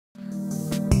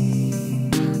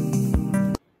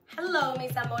Hello,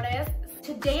 mis amores.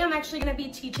 Today I'm actually going to be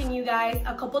teaching you guys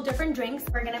a couple different drinks.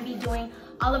 We're going to be doing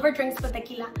all of our drinks with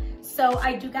tequila. So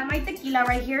I do got my tequila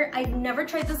right here. I've never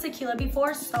tried this tequila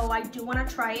before, so I do want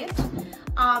to try it.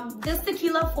 This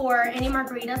tequila for any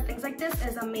margaritas, things like this,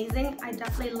 is amazing. I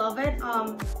definitely love it.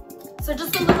 So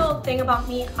just a little thing about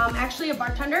me, I'm actually a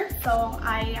bartender, so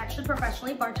I actually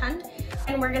professionally bartend.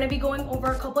 And we're gonna be going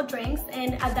over a couple drinks,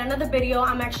 and at the end of the video,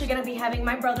 I'm actually gonna be having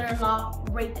my brother-in-law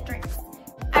rate the drinks.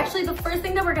 Actually, the first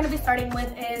thing that we're gonna be starting with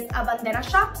is a Bandera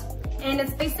Shot, and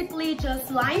it's basically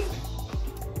just lime,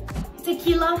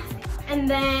 tequila, and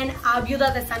then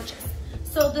Viuda de Sanchez.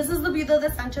 So this is the Viuda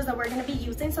de Sanchez that we're gonna be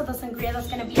using, so the sangria that's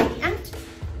gonna be at the end.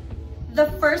 The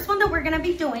first one that we're gonna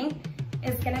be doing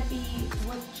is gonna be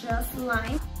with just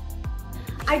lime.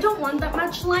 I don't want that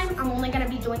much lime, I'm only gonna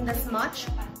be doing this much.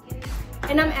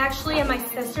 And I'm actually at my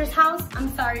sister's house.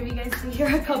 I'm sorry if you guys can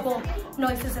hear a couple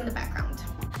noises in the background.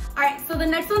 All right, so the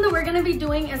next one that we're gonna be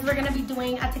doing is we're gonna be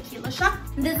doing a tequila shot.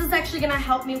 This is actually gonna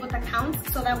help me with the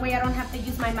counts, so that way I don't have to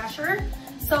use my measurer.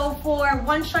 So for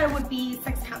one shot, it would be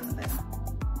 6 counts of this.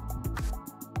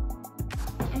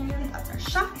 And that's our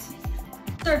shot.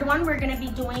 Third one, we're gonna be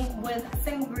doing with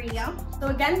sangria. So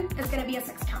again, it's gonna be a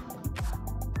 6 count.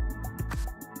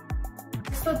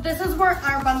 So this is what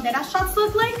our Bandera shots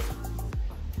look like.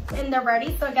 And they're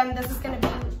ready. So again, this is gonna be,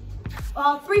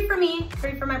 well, 3 for me,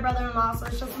 3 for my brother-in-law. So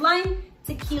it's just lime,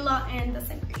 tequila, and the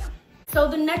sangria. So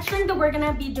the next drink that we're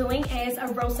gonna be doing is a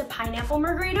roasted pineapple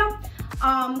margarita.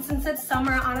 Since it's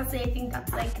summer, honestly, I think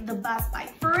that's like the best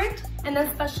bite for it. And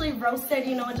especially roasted,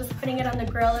 you know, just putting it on the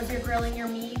grill as you're grilling your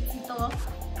meat,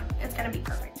 it's gonna be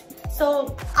perfect.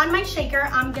 So on my shaker,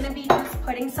 I'm gonna be just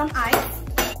putting some ice.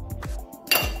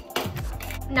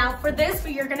 Now for this,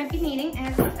 what you're gonna be needing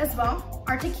is as well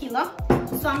our tequila.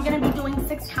 So I'm gonna be doing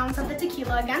 6 counts of the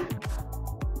tequila again.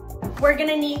 We're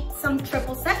gonna need some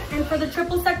triple sec, and for the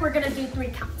triple sec, we're gonna do 3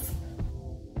 counts.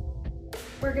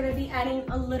 We're gonna be adding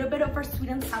a little bit of our sweet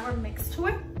and sour mix to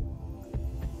it.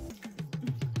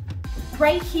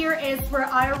 Right here is where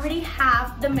I already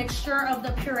have the mixture of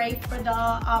the puree for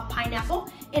the pineapple,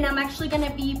 and I'm actually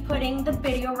gonna be putting the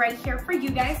video right here for you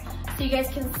guys, so you guys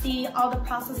can see all the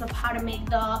process of how to make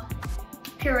the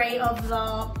puree of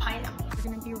the pineapple.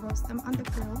 We're gonna be roast them on the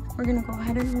grill. We're gonna go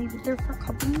ahead and leave it there for a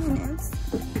couple minutes.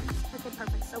 Okay,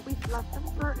 perfect. So we've left them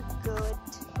for a good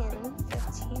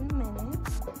 10-15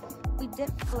 minutes. We did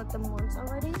flip them once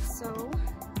already, so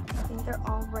I think they're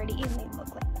all ready and they look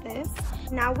like this.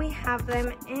 Now we have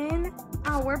them in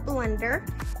our blender,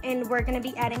 and we're gonna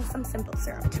be adding some simple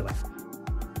syrup to it.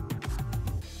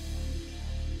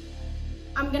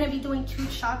 I'm gonna be doing 2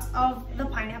 shots of the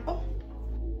pineapple.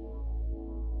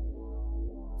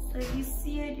 So if you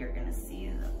see it, you're gonna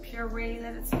see the puree,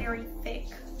 that it's very thick.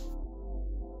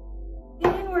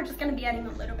 And we're just gonna be adding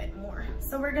a little bit more.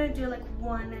 So we're gonna do like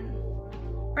 1, and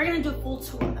we're gonna do a full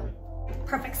 2 of them.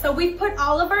 Perfect, so we've put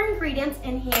all of our ingredients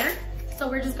in here. So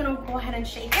we're just gonna go ahead and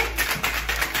shake it.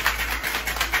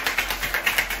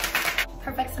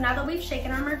 Perfect, so now that we've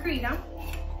shaken our margarita,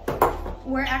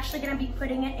 we're actually gonna be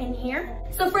putting it in here.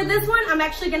 So for this one, I'm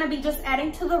actually gonna be just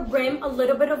adding to the rim a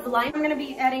little bit of lime. I'm gonna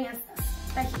be adding a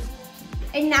Tajin.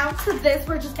 And now to this,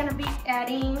 we're just gonna be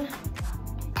adding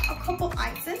a couple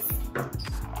ices.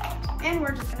 And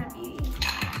we're just gonna be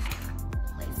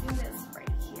placing this right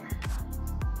here.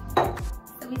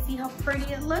 So we see how pretty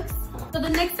it looks. So the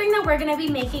next thing that we're gonna be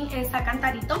making is a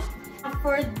Cantarito.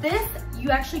 For this, you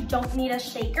actually don't need a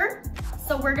shaker.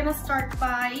 So we're gonna start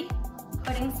by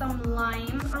putting some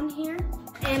lime on here.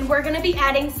 And we're gonna be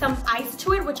adding some ice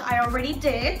to it, which I already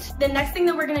did. The next thing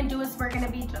that we're gonna do is we're gonna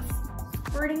be just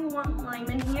squirting 1 lime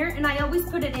in here. And I always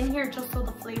put it in here just so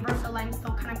the flavor of the lime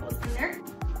still kind of goes in there.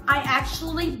 I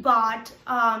actually bought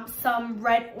some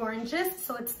red oranges.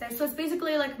 So it's this. So it's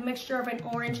basically like a mixture of an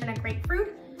orange and a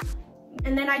grapefruit.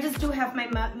 And then I just do have my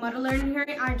muddler in here.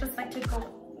 I just like to go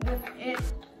with it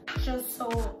just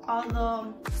so all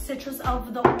the citrus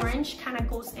of the orange kind of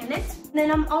goes in it. And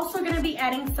then I'm also going to be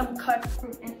adding some cut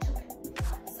fruit into it.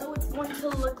 So it's going to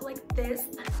look like this.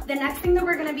 The next thing that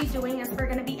we're going to be doing is we're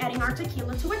going to be adding our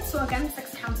tequila to it. So again,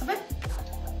 6 counts of it.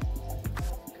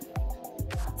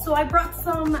 So I brought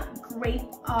some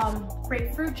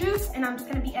grapefruit juice, and I'm just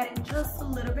going to be adding just a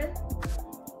little bit.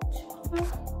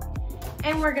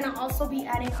 And we're going to also be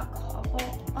adding a couple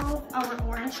of our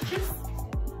orange juice.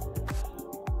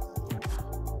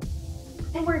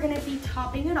 And we're gonna be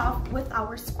topping it off with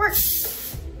our squirt.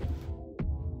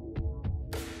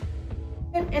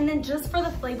 And then just for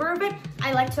the flavor of it,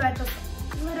 I like to add just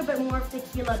a little bit more of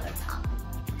tequila at the top.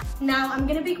 Now I'm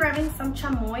gonna be grabbing some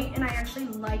chamoy, and I actually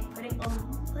like putting a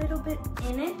little bit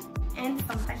in it, and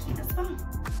some Tajin as well.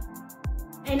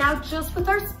 And now just with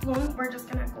our spoon, we're just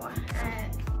gonna go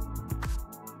ahead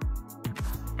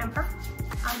and perfect.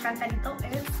 Our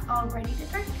Cantarito is all ready to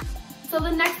drink. So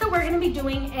the next that we're gonna be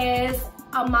doing is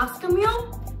a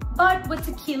Mule, but with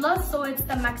tequila, so it's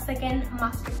the Mexican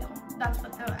Mule. That's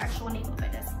what the actual name of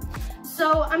it is.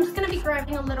 So I'm just gonna be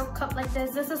grabbing a little cup like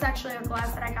this. This is actually a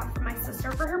glass that I got for my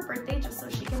sister for her birthday, just so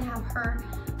she can have her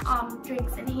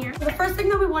drinks in here. So the first thing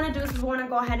that we wanna do is we wanna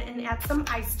go ahead and add some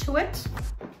ice to it.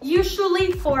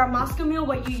 Usually for a Mule,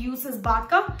 what you use is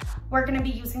vodka. We're gonna be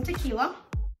using tequila.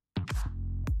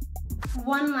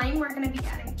 1 lime we're gonna be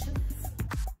adding to this.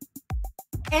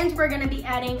 And we're gonna be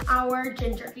adding our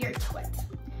ginger beer to it.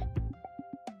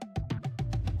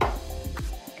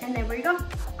 And there we go,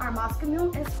 our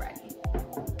Mule is ready.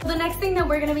 The next thing that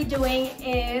we're gonna be doing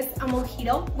is a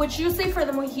mojito, which usually for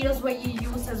the mojitos what you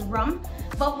use is rum,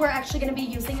 but we're actually gonna be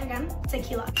using, again,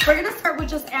 tequila. We're gonna start with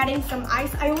just adding some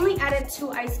ice. I only added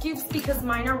 2 ice cubes because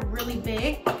mine are really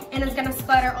big and it's gonna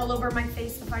splatter all over my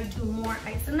face if I do more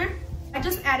ice in there. I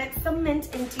just added some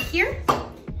mint into here.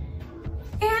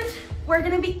 And we're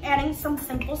gonna be adding some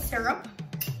simple syrup.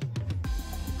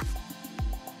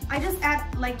 I just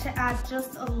like to add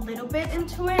just a little bit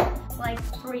into it. It's like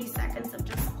 3 seconds of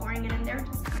just pouring it in there,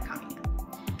 just kind of coming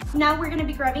in. Now we're gonna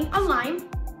be grabbing a lime.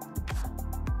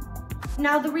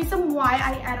 Now the reason why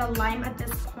I add a lime at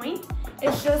this point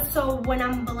is just so when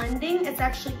I'm blending, it's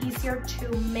actually easier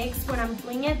to mix when I'm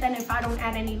doing it than if I don't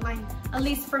add any lime. At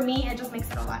least for me, it just makes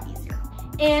it a lot easier.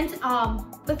 And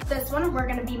with this one, we're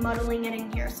gonna be muddling it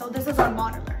in here. So this is our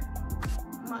muddler.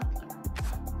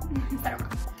 Is that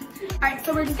wrong? All right,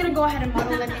 so we're just gonna go ahead and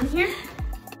muddle it in here.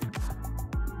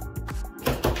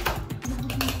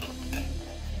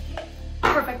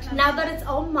 Perfect, now that it's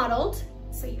all muddled,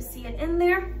 so you see it in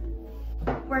there,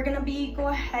 we're gonna be go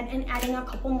ahead and adding a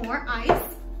couple more ice.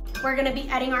 We're gonna be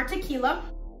adding our tequila.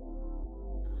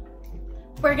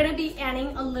 We're gonna be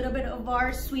adding a little bit of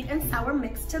our sweet and sour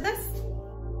mix to this.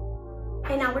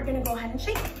 And now we're gonna go ahead and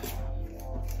shake it.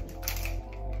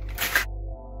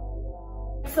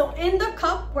 So in the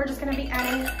cup, we're just gonna be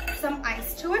adding some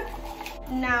ice to it.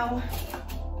 Now,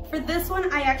 for this one,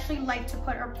 I actually like to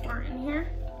put our pour in here.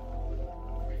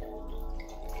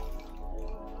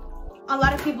 A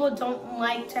lot of people don't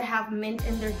like to have mint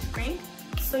in their drink.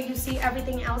 So you see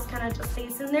everything else kind of just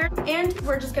stays in there. And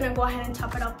we're just gonna go ahead and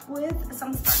top it up with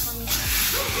some sparkling water.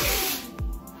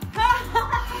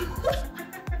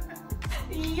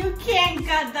 You can't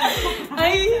cut that.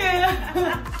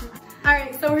 All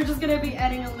right, so we're just gonna be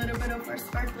adding a little bit of our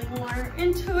sparkling water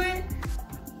into it.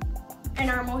 And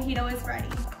our mojito is ready.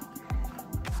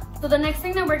 So the next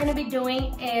thing that we're gonna be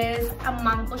doing is a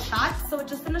mango shot. So it's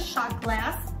just in a shot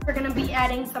glass. We're gonna be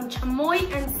adding some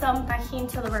chamoy and some Tajin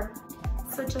to the rim.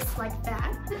 So just like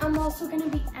that. I'm also gonna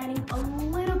be adding a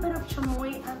little bit of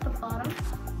chamoy at the bottom.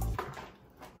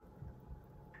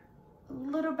 A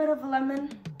little bit of lemon,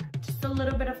 just a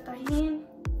little bit of Tajin.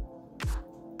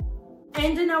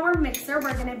 And in our mixer,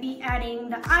 we're gonna be adding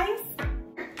the ice.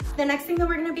 The next thing that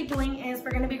we're gonna be doing is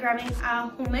we're gonna be grabbing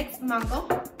a hummus mango.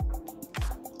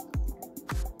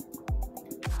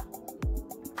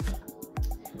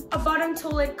 About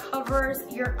until it covers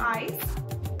your ice.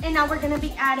 And now we're gonna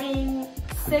be adding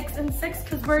 6 and 6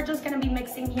 because we're just gonna be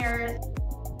mixing here.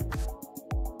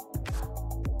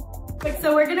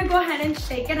 So we're gonna go ahead and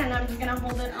shake it, and I'm just gonna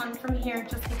hold it on from here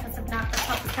just because if not, the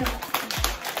cup is gonna.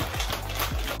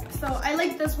 So I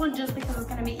like this one just because it's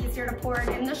gonna be easier to pour it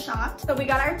in the shot. So we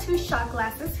got our 2 shot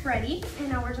glasses ready, and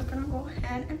now we're just gonna go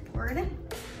ahead and pour it in.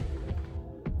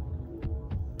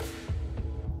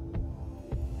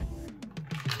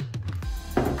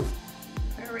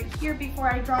 Put it right here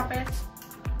before I drop it.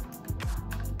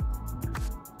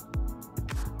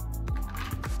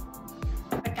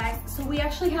 Alright guys, so we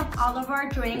actually have all of our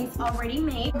drinks already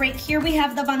made. Right here we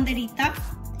have the Banderita,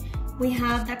 we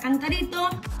have the Cantarito,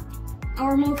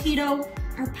 our Mojito,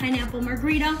 our pineapple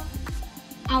Margarita,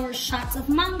 our shots of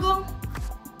mango,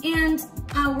 and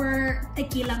our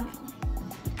Tequila Mule.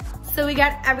 So we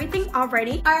got everything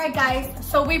already. All right guys,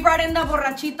 so we brought in the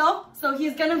borrachito. So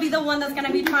he's gonna be the one that's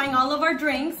gonna be trying all of our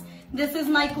drinks. This is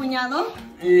my cuñado,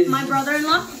 my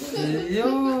brother-in-law.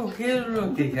 Yo quiero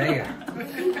lo que caiga.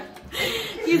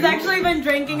 He's actually been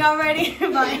drinking already,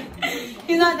 but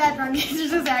he's not that drunk, he's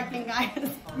just acting,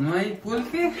 guys. ¿No hay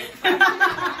pulque?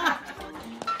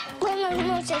 Buenas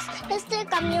noches, este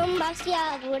camión va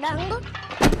hacia Durango.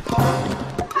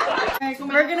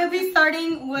 We're gonna be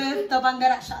starting with the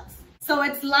Bandera Shots. So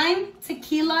it's lime,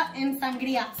 tequila, and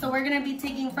sangria. So we're gonna be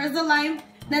taking first the lime,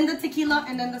 then the tequila,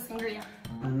 and then the sangria.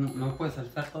 ¿No puedes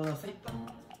saltar todo así?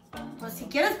 Pues si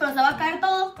quieres, pero se va a caer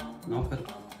todo. No, pero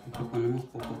ponemos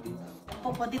poquito.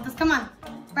 popotitos. Come on.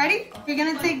 Ready? You're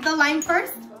gonna take the lime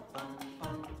first.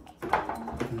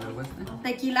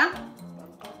 Tequila.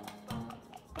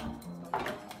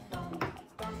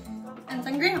 And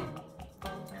sangria.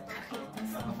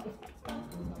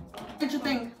 What did you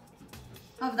think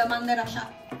of the Bandera Shot?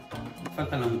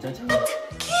 Falta la muchacha.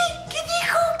 ¿Qué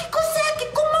dijo? ¿Qué cosa? ¿Qué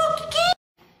cómo? ¿Qué?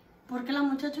 ¿Por qué la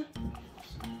muchacha?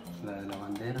 La de la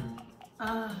bandera.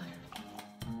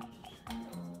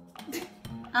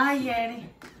 Ay, Eddie.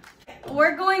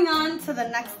 We're going on to the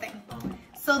next thing.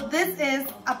 So this is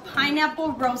a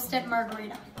pineapple roasted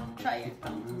margarita. Try it.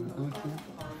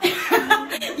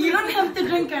 You don't have to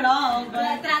drink it all,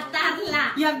 but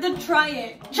Tratarla. you have to try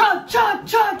it. Chug, chug,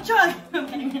 chug, chug.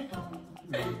 Okay.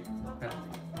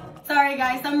 Sorry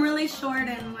guys, I'm really short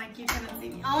and like you couldn't see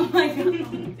me. Oh my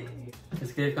god.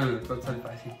 Es que con el cox soy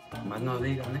fácil. Más no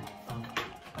digan,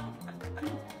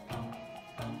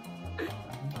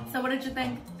 So what did you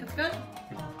think? It's good?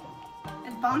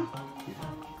 It's bomb?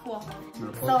 Cool. ¿Me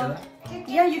lo puedo So, quedar?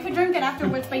 yeah, you could drink it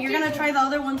afterwards, but you're gonna try the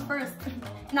other ones first.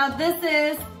 Now this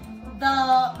is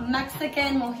the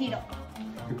Mexican Mojito.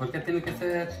 ¿Y por qué tiene que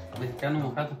ser mexicano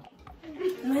mojado?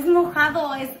 No es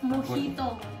mojado, es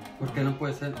mojito. ¿Por qué no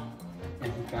puede ser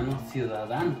mexicano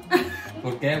ciudadano?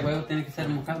 ¿Por qué el huevo tiene que ser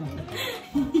mojado?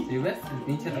 ¿Sí ves? El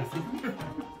pinche racismo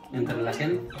entre la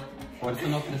gente. Por eso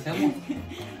no crecemos.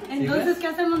 Entonces, ¿qué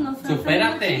hacemos nosotros?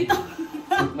 Supérate.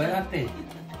 Supérate.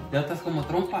 Ya estás como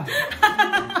trompa.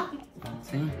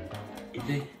 Sí.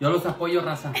 Sí. Yo los apoyo,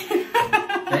 raza.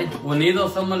 ¿Sí?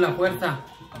 Unidos somos la fuerza.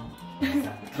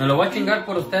 Me lo voy a chingar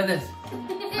por ustedes.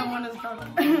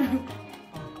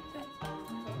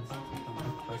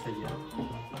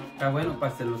 Está bueno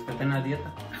para los que estén a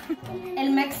dieta.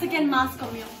 El Mexican más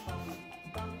comió.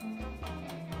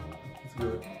 It's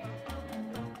good.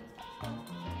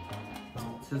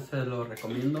 Ese se lo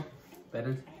recomiendo.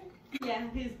 Espérense. Yeah,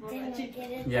 he's borracho.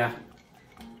 Ya.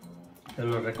 Te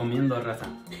lo recomiendo, raza.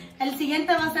 El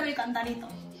siguiente va a ser el Cantarito.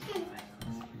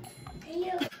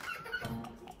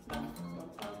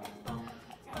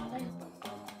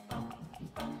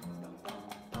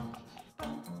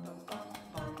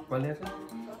 ¿Cuál es?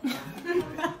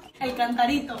 El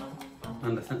Cantarito.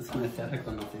 Donde se me está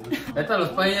reconocido. Estos los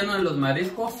puede lleno de los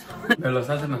mariscos, pero los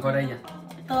hace mejor ella.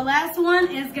 The last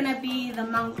one is gonna be the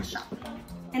mango shot.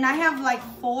 And I have like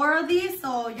 4 of these,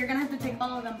 so you're gonna have to take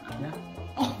all of them. ¿Ya?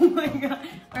 Oh my god.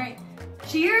 Alright.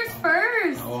 Cheers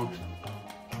first. Oh.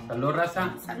 Salud,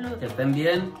 raza. Salud. Que estén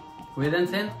bien.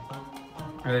 Cuídense.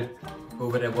 A ver,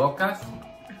 cubrebocas.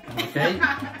 Ok.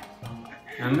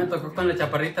 A mí me tocó con la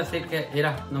chaparrita, así que,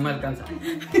 mira, no me alcanza.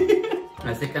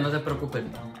 Así que no se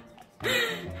preocupen.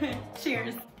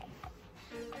 Cheers.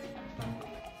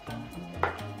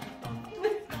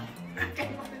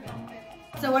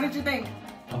 So what did you think?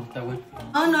 Oh, está bueno.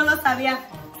 Oh, no lo sabía.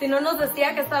 Si no nos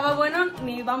decía que estaba bueno,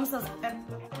 ni vamos a hacer.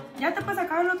 Ya te puedes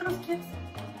sacar el otro si quieres.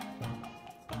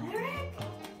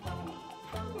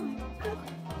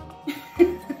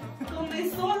 Come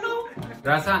solo.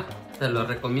 Raza, se los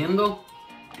recomiendo.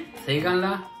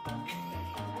 Síganla.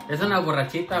 Es una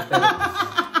borrachita, pero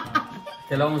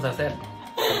 ¿qué lo vamos a hacer?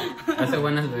 Hace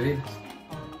buenas bebidas.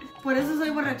 Por eso soy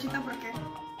borrachita, porque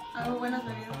hago buenas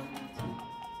bebidas.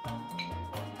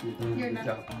 You're not.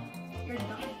 You're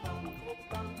done.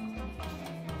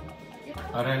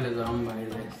 Ahora les doy un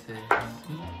baile. Sí.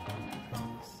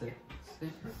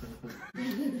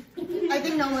 I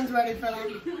think no one's ready for that.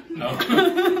 No.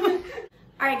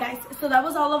 Alright guys, so that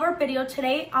was all of our video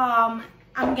today.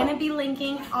 I'm gonna be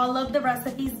linking all of the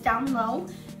recipes down low.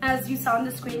 As you saw on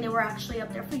the screen, they were actually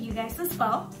up there for you guys as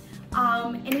well.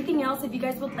 Anything else, if you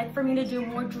guys would like for me to do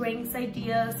more drinks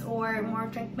ideas or more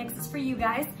drink mixes for you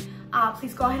guys,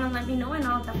 please go ahead and let me know, and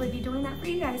I'll definitely be doing that for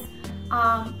you guys.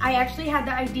 I actually had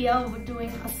the idea of doing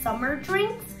a summer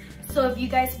drinks, so if you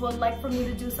guys would like for me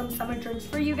to do some summer drinks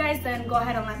for you guys, then go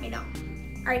ahead and let me know.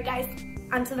 Alright guys,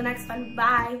 on to the next one.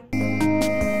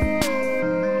 Bye.